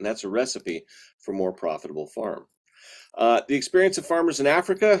do it, and that's a recipe for a more profitable farm. The experience of farmers in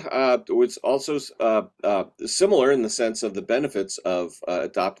Africa was also similar in the sense of the benefits of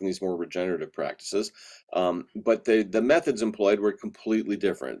adopting these more regenerative practices, but the methods employed were completely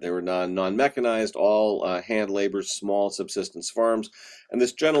different. They were non-mechanized, all hand labor, small subsistence farms. And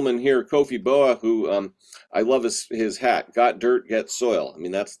this gentleman here, Kofi Boa, who I love his hat, "Got dirt, get soil." I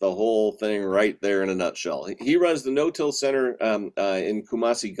mean, that's the whole thing right there in a nutshell. He runs the No-Till Center in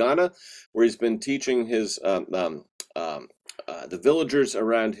Kumasi, Ghana, where he's been teaching the villagers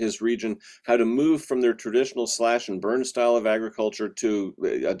around his region how to move from their traditional slash and burn style of agriculture to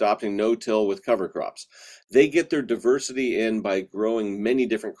adopting no-till with cover crops. They get their diversity in by growing many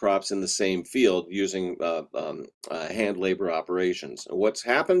different crops in the same field using hand labor operations. What's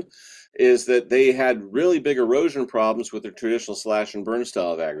happened is that they had really big erosion problems with their traditional slash and burn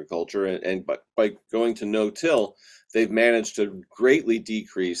style of agriculture, and by going to no-till, they've managed to greatly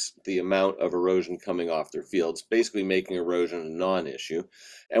decrease the amount of erosion coming off their fields, basically making erosion a non-issue.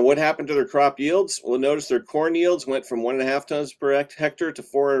 And what happened to their crop yields? Well, notice their corn yields went from 1.5 tons per hectare to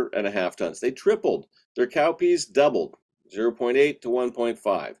 4.5 tons. They tripled. Their cowpeas doubled, 0.8 to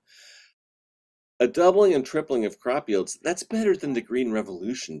 1.5. A doubling and tripling of crop yields, that's better than the Green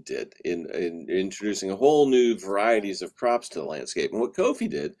Revolution did in introducing a whole new varieties of crops to the landscape. And what Kofi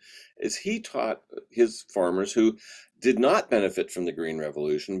did is he taught his farmers who did not benefit from the Green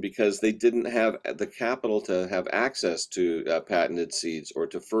Revolution because they didn't have the capital to have access to patented seeds or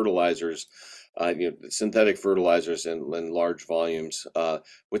to fertilizers, synthetic fertilizers in large volumes.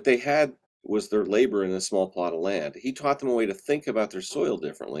 What they had was their labor in a small plot of land. He taught them a way to think about their soil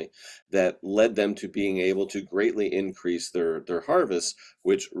differently that led them to being able to greatly increase their harvests,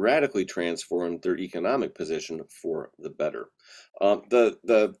 which radically transformed their economic position for the better.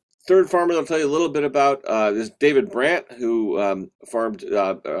 The third farmer I'll tell you a little bit about is David Brandt, who farmed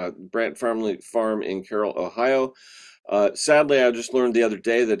Brandt Farm in Carroll, Ohio. Sadly, I just learned the other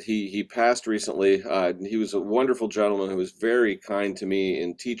day that he passed recently. He was a wonderful gentleman who was very kind to me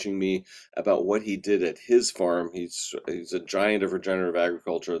in teaching me about what he did at his farm. He's a giant of regenerative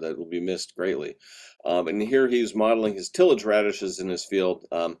agriculture that will be missed greatly. And here he's modeling his tillage radishes in his field.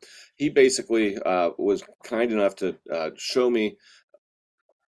 He basically was kind enough to show me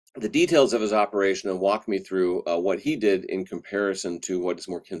the details of his operation and walk me through what he did in comparison to what his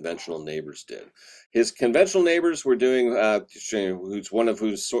more conventional neighbors did. His conventional neighbors were doing, one of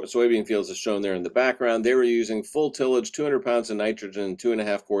whose soybean fields is shown there in the background. They were using full tillage, 200 pounds of nitrogen,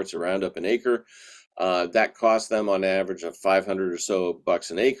 2.5 quarts of Roundup an acre. That cost them on average of 500 or so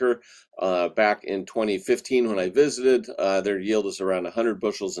bucks an acre. Back in 2015, when I visited, their yield was around 100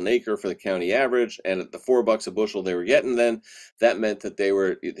 bushels an acre for the county average, and at the $4 a bushel they were getting then, that meant that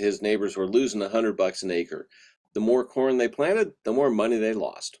his neighbors were losing 100 bucks an acre. The more corn they planted, the more money they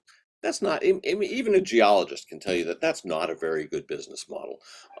lost. That's not, even a geologist can tell you that that's not a very good business model.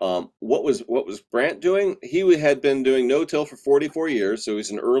 What was Brandt doing? He had been doing no-till for 44 years, so he's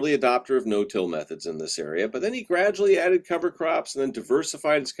an early adopter of no-till methods in this area. But then he gradually added cover crops and then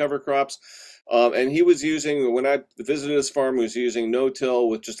diversified his cover crops. And he was using, when I visited his farm, he was using no-till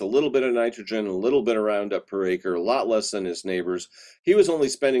with just a little bit of nitrogen, a little bit of Roundup per acre, a lot less than his neighbors. He was only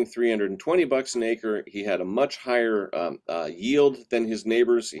spending 320 bucks an acre. He had a much higher yield than his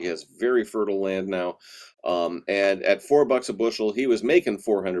neighbors. He has very fertile land now. And at $4 a bushel, he was making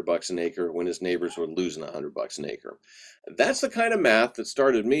 400 bucks an acre when his neighbors were losing 100 bucks an acre. That's the kind of math that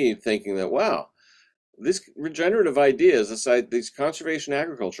started me thinking that, wow, these regenerative ideas, these conservation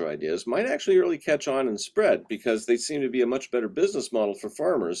agriculture ideas, might actually really catch on and spread because they seem to be a much better business model for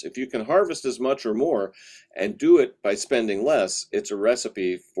farmers. If you can harvest as much or more and do it by spending less, it's a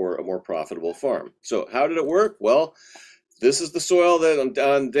recipe for a more profitable farm. So how did it work? Well, this is the soil that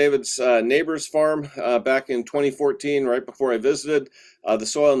on David's neighbor's farm back in 2014, right before I visited. The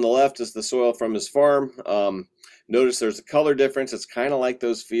soil on the left is the soil from his farm. Notice there's a color difference. It's kind of like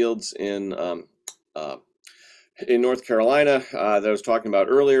those fields in North Carolina that I was talking about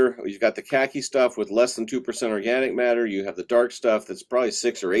earlier. You've got the khaki stuff with less than 2% organic matter. You have the dark stuff that's probably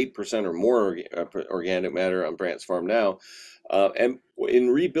 6 or 8% or more organic matter on Brandt's farm now. And in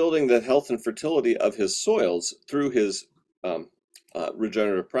rebuilding the health and fertility of his soils through his um,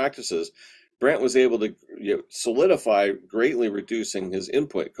 regenerative practices, Brent was able to solidify, greatly reducing his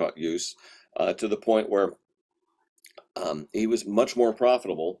input use to the point where he was much more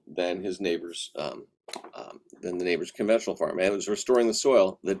profitable than his neighbors, than the neighbor's conventional farm. And it was restoring the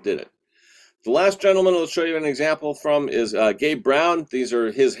soil that did it. The last gentleman I'll show you an example from is Gabe Brown. These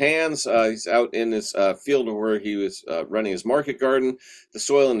are his hands. He's out in this field where he was running his market garden. The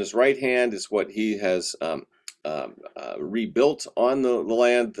soil in his right hand is what he has rebuilt on the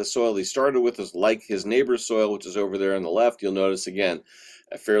land. The soil he started with is like his neighbor's soil, which is over there on the left. You'll notice again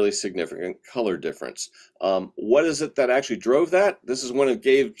a fairly significant color difference. What is it that actually drove that? This is one of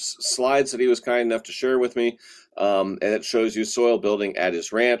Gabe's slides that he was kind enough to share with me. And it shows you soil building at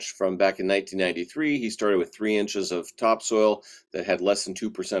his ranch from back in 1993. He started with 3 inches of topsoil that had less than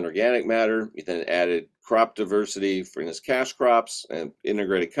 2% organic matter. He then added crop diversity for his cash crops and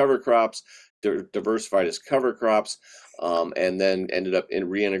integrated cover crops, diversified his cover crops, and then ended up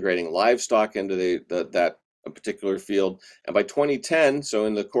reintegrating livestock into that a particular field. And by 2010, so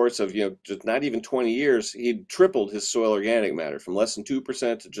in the course of just not even 20 years, he'd tripled his soil organic matter from less than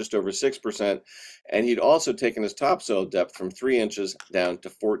 2% to just over 6%. And he'd also taken his topsoil depth from 3 inches down to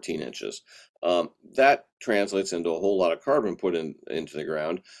 14 inches. That translates into a whole lot of carbon put into the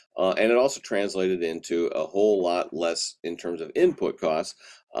ground, and it also translated into a whole lot less in terms of input costs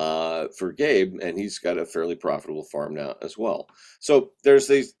for Gabe, and he's got a fairly profitable farm now as well. So there's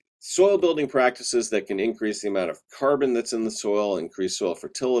these soil building practices that can increase the amount of carbon that's in the soil, increase soil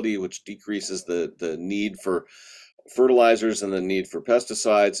fertility, which decreases the need for fertilizers and the need for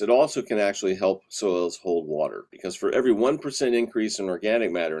pesticides. It also can actually help soils hold water, because for every 1% increase in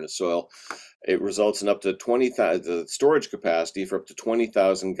organic matter in a soil, it results in up to 20,000, the storage capacity for up to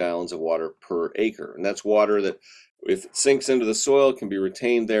 20,000 gallons of water per acre. And that's water that, if it sinks into the soil, can be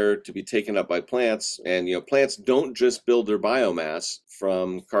retained there to be taken up by plants. And plants don't just build their biomass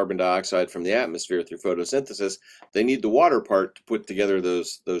from carbon dioxide from the atmosphere through photosynthesis. They need the water part to put together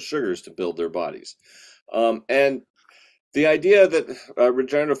those sugars to build their bodies. And the idea that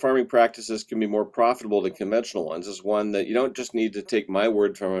regenerative farming practices can be more profitable than conventional ones is one that you don't just need to take my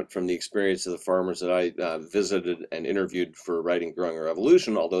word from it, from the experience of the farmers that I visited and interviewed for writing Growing a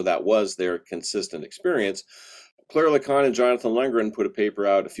Revolution, although that was their consistent experience. Claire LeCon and Jonathan Lundgren put a paper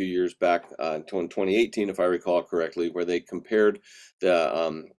out a few years back, in 2018, if I recall correctly, where they compared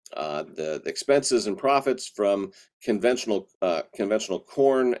the expenses and profits from conventional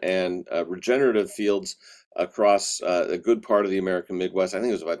corn and regenerative fields across a good part of the American Midwest. I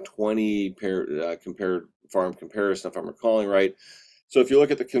think it was about 20 compared farm comparison, if I'm recalling right. So if you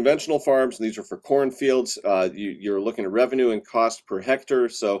look at the conventional farms, and these are for cornfields, you're looking at revenue and cost per hectare.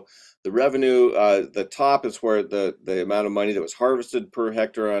 So the revenue, the top is where the amount of money that was harvested per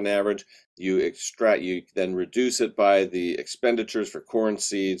hectare on average. You then reduce it by the expenditures for corn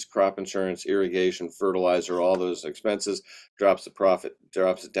seeds, crop insurance, irrigation, fertilizer, all those expenses, drops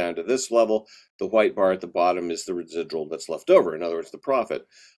it down to this level. The white bar at the bottom is the residual that's left over, in other words, the profit.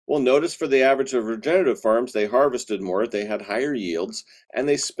 Well, notice for the average of regenerative farms, they harvested more, they had higher yields, and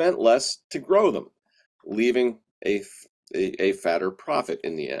they spent less to grow them, leaving a fatter profit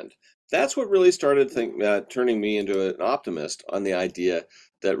in the end. That's what really started turning me into an optimist on the idea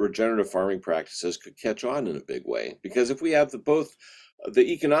that regenerative farming practices could catch on in a big way. Because if we have both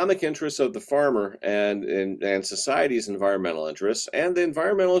the economic interests of the farmer and society's environmental interests, and the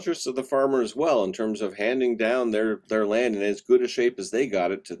environmental interests of the farmer as well, in terms of handing down their land in as good a shape as they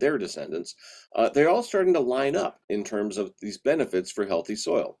got it to their descendants, they're all starting to line up in terms of these benefits for healthy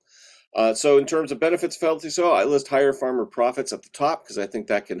soil. So in terms of benefits of healthy soil, I list higher farmer profits at the top because I think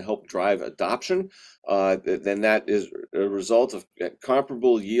that can help drive adoption. Then that is a result of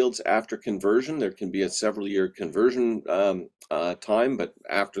comparable yields after conversion. There can be a several-year conversion time, but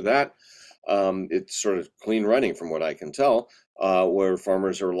after that, it's sort of clean running from what I can tell, where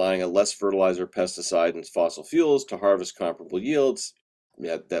farmers are relying on less fertilizer, pesticide, and fossil fuels to harvest comparable yields.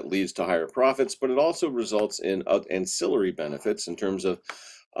 Yeah, that leads to higher profits, but it also results in ancillary benefits in terms of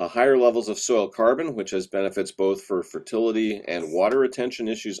higher levels of soil carbon, which has benefits both for fertility and water retention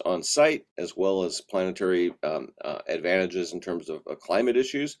issues on site, as well as planetary advantages in terms of climate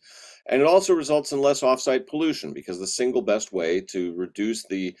issues. And it also results in less offsite pollution, because the single best way to reduce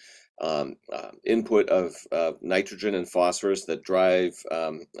the input of nitrogen and phosphorus that drive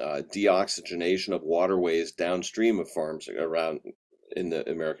deoxygenation of waterways downstream of farms around in the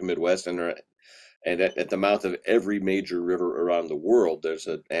American Midwest and at the mouth of every major river around the world, there's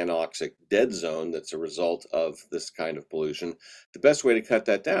an anoxic dead zone that's a result of this kind of pollution. The best way to cut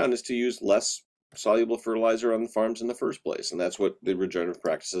that down is to use less soluble fertilizer on the farms in the first place. And that's what the regenerative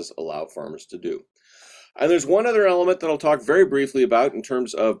practices allow farmers to do. And there's one other element that I'll talk very briefly about in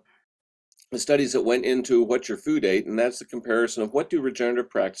terms of the studies that went into what your food ate, and that's the comparison of what do regenerative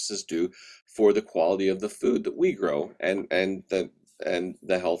practices do for the quality of the food that we grow and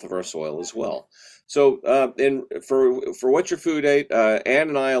the health of our soil as well. So, for what your food ate, Ann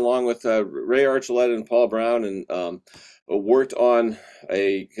and I, along with Ray Archuleta and Paul Brown, and worked on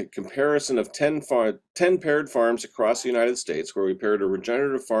a comparison of 10 paired farms across the United States, where we paired a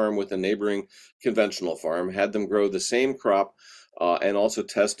regenerative farm with a neighboring conventional farm, had them grow the same crop, and also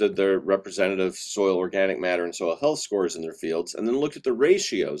tested their representative soil organic matter and soil health scores in their fields, and then looked at the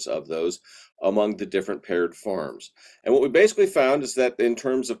ratios of those among the different paired farms. And what we basically found is that in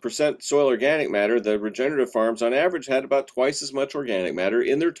terms of percent soil organic matter, the regenerative farms on average had about twice as much organic matter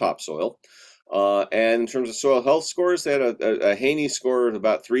in their topsoil. And in terms of soil health scores, they had a Haney score of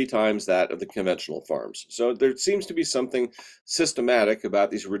about 3 times that of the conventional farms. So there seems to be something systematic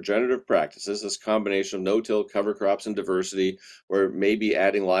about these regenerative practices, this combination of no-till, cover crops, and diversity, or maybe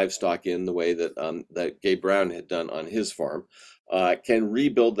adding livestock in the way that that Gabe Brown had done on his farm, can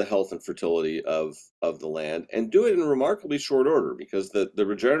rebuild the health and fertility of the land, and do it in remarkably short order, because the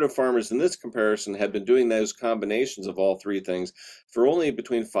regenerative farmers in this comparison had been doing those combinations of all 3 things for only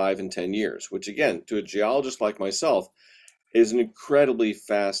between 5 and 10 years, which again, to a geologist like myself, is an incredibly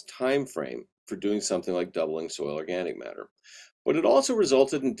fast time frame for doing something like doubling soil organic matter. But it also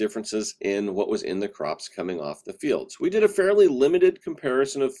resulted in differences in what was in the crops coming off the fields. We did a fairly limited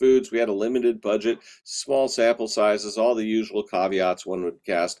comparison of foods. We had a limited budget, small sample sizes, all the usual caveats one would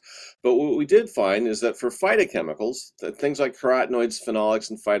cast. But what we did find is that for phytochemicals, things like carotenoids,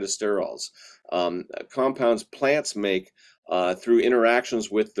 phenolics, and phytosterols, compounds plants make through interactions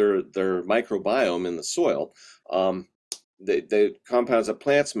with their microbiome in the soil, the compounds that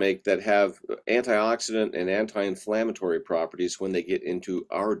plants make that have antioxidant and anti-inflammatory properties when they get into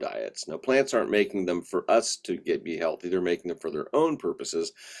our diets. Now, plants aren't making them for us to be healthy. They're making them for their own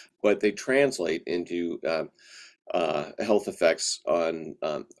purposes, but they translate into health effects on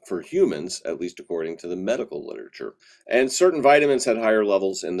for humans, at least according to the medical literature. And certain vitamins had higher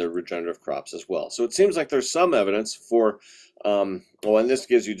levels in the regenerative crops as well. So it seems like there's some evidence for well, and this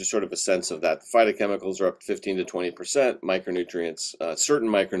gives you just sort of a sense of that. The phytochemicals are up 15 to 20%. Micronutrients, certain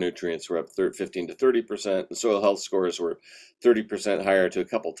micronutrients were up 15 to 30%. The soil health scores were 30% higher to a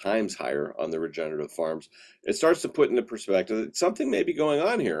couple times higher on the regenerative farms. It starts to put into perspective that something may be going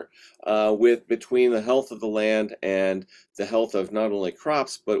on here between the health of the land and the health of not only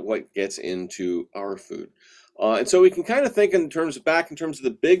crops, but what gets into our food. And so we can kind of think in terms of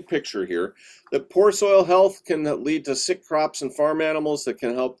the big picture here, that poor soil health can lead to sick crops and farm animals, that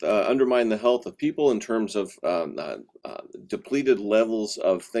can help undermine the health of people in terms of depleted levels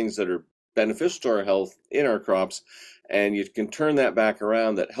of things that are beneficial to our health in our crops. And you can turn that back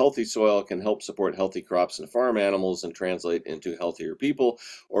around, that healthy soil can help support healthy crops and farm animals and translate into healthier people,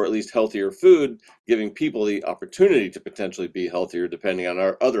 or at least healthier food, giving people the opportunity to potentially be healthier depending on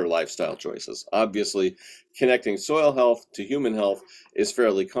our other lifestyle choices. Obviously, connecting soil health to human health is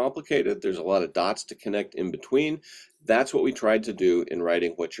fairly complicated. There's a lot of dots to connect in between. That's what we tried to do in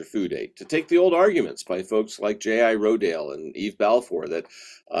writing What Your Food Ate, to take the old arguments by folks like J.I. Rodale and Eve Balfour that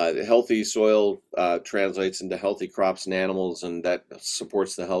healthy soil translates into healthy crops and animals, and that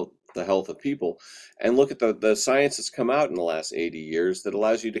supports the health of people, and look at the science that's come out in the last 80 years that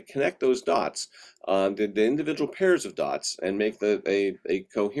allows you to connect those dots, the individual pairs of dots, and make a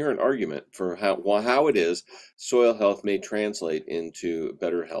coherent argument for how it is soil health may translate into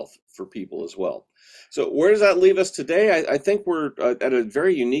better health for people as well. So where does that leave us today? I think we're at a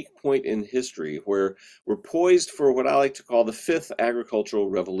very unique point in history where we're poised for what I like to call the 5th agricultural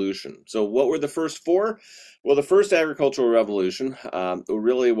revolution. So what were the first 4? Well, the first agricultural revolution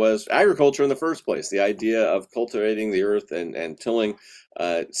really was agriculture in the first place, the idea of cultivating the earth and tilling,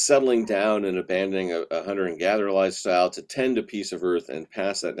 settling down and abandoning a hunter and gatherer lifestyle to tend a piece of earth and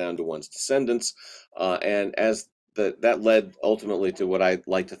pass that down to one's descendants. And as that led ultimately to what I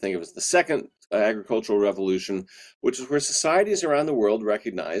like to think of as the second agricultural revolution, which is where societies around the world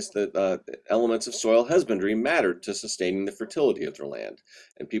recognized that elements of soil husbandry mattered to sustaining the fertility of their land.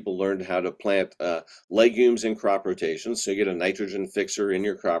 And people learned how to plant legumes in crop rotations, so you get a nitrogen fixer in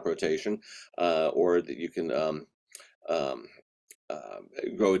your crop rotation, or that you can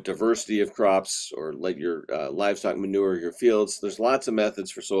grow a diversity of crops, or let your livestock manure your fields. There's lots of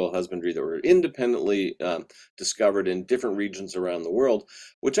methods for soil husbandry that were independently discovered in different regions around the world,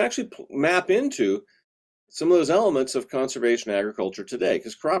 which actually map into some of those elements of conservation agriculture today,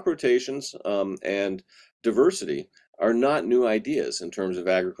 because crop rotations and diversity are not new ideas in terms of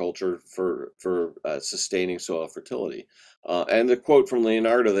agriculture for sustaining soil fertility. And the quote from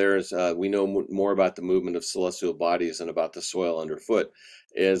Leonardo there is, "We know more about the movement of celestial bodies than about the soil underfoot,"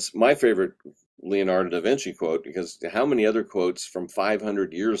 is my favorite Leonardo da Vinci quote, because how many other quotes from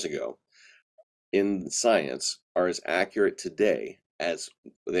 500 years ago in science are as accurate today as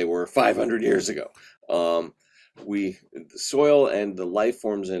they were 500 years ago? Um, the soil and the life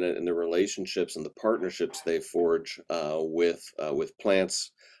forms in it, and the relationships and the partnerships they forge with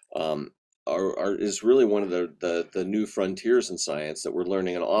plants, um, is really one of the new frontiers in science that we're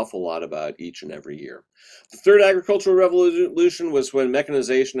learning an awful lot about each and every year. The third agricultural revolution was when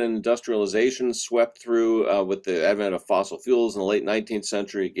mechanization and industrialization swept through, with the advent of fossil fuels in the late 19th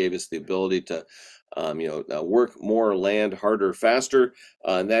century. It gave us the ability to work more land harder, faster,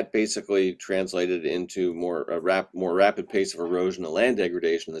 and that basically translated into more rapid pace of erosion and land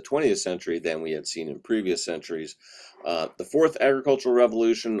degradation in the 20th century than we had seen in previous centuries. The fourth agricultural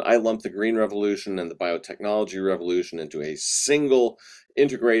revolution, I lumped the green revolution and the biotechnology revolution into a single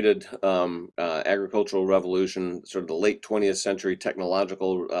integrated agricultural revolution, sort of the late 20th century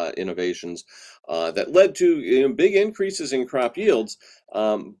technological innovations that led to big increases in crop yields,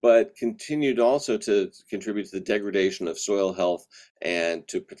 but continued also to contribute to the degradation of soil health, and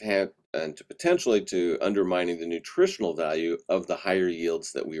to potentially to undermining the nutritional value of the higher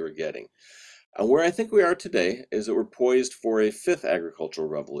yields that we were getting. And where I think we are today is that we're poised for a fifth agricultural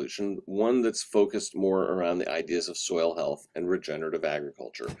revolution, one that's focused more around the ideas of soil health and regenerative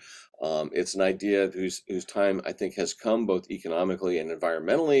agriculture. It's an idea whose time, I think, has come both economically and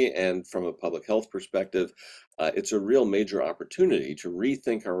environmentally, and from a public health perspective. It's a real major opportunity to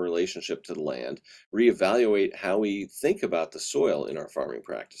rethink our relationship to the land, reevaluate how we think about the soil in our farming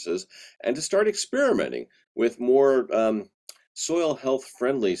practices, and to start experimenting with more soil health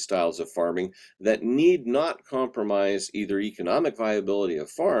friendly styles of farming that need not compromise either economic viability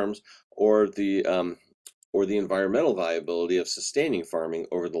of farms, or the environmental viability of sustaining farming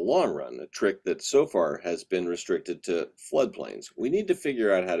over the long run, a trick that so far has been restricted to floodplains. We need to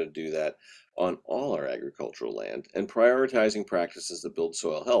figure out how to do that on all our agricultural land, and prioritizing practices that build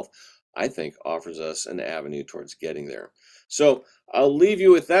soil health, I think, offers us an avenue towards getting there. So I'll leave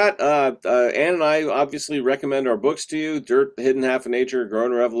you with that. Ann and I obviously recommend our books to you: Dirt, The Hidden Half of Nature,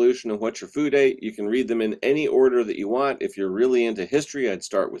 Growing Revolution, and What Your Food Ate. You can read them in any order that you want. If you're really into history, I'd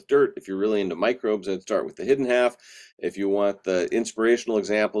start with Dirt. If you're really into microbes, I'd start with The Hidden Half. If you want the inspirational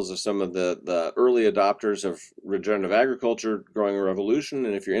examples of some of the early adopters of regenerative agriculture, Growing a Revolution.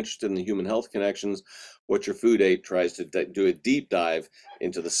 And if you're interested in the human health connections, What Your Food Ate tries to do a deep dive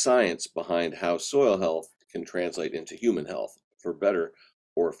into the science behind how soil health can translate into human health, for better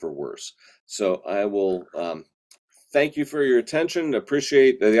or for worse. So I will thank you for your attention.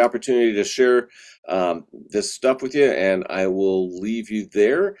 Appreciate the opportunity to share this stuff with you, and I will leave you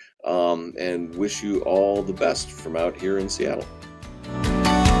there, and wish you all the best from out here in Seattle.